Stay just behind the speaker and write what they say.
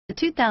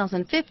The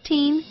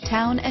 2015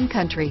 Town &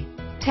 Country.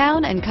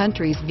 Town &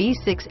 Country's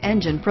V6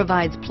 engine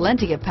provides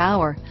plenty of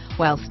power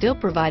while still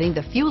providing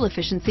the fuel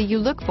efficiency you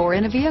look for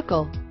in a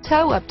vehicle.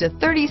 Tow up to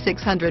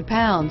 3,600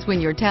 pounds when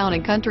your Town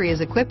 & Country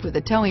is equipped with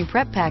a towing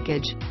prep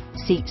package.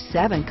 Seat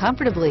 7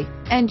 comfortably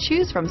and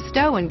choose from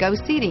stow and go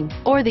seating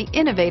or the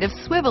innovative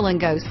swivel and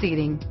go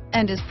seating,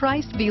 and is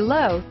priced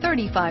below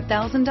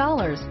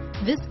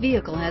 $35,000. This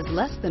vehicle has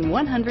less than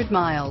 100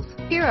 miles.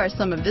 Here are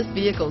some of this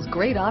vehicle's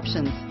great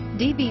options: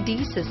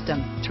 DVD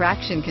system,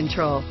 traction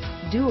control,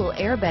 dual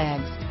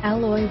airbags,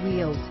 alloy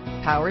wheels,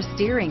 power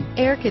steering,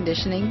 air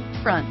conditioning,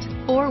 front,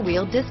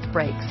 four-wheel disc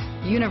brakes,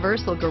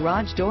 universal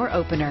garage door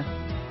opener,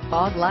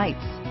 fog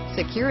lights,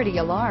 security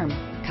alarm,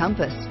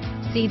 compass,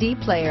 CD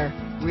player,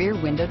 rear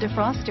window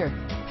defroster,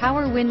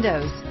 power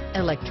windows,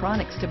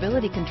 electronic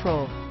stability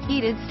control,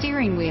 heated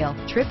steering wheel,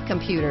 trip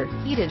computer,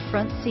 heated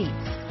front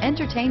seats,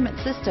 entertainment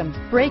system,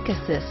 brake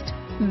assist.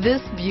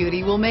 This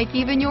beauty will make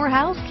even your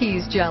house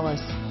keys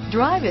jealous.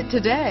 Drive it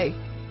today.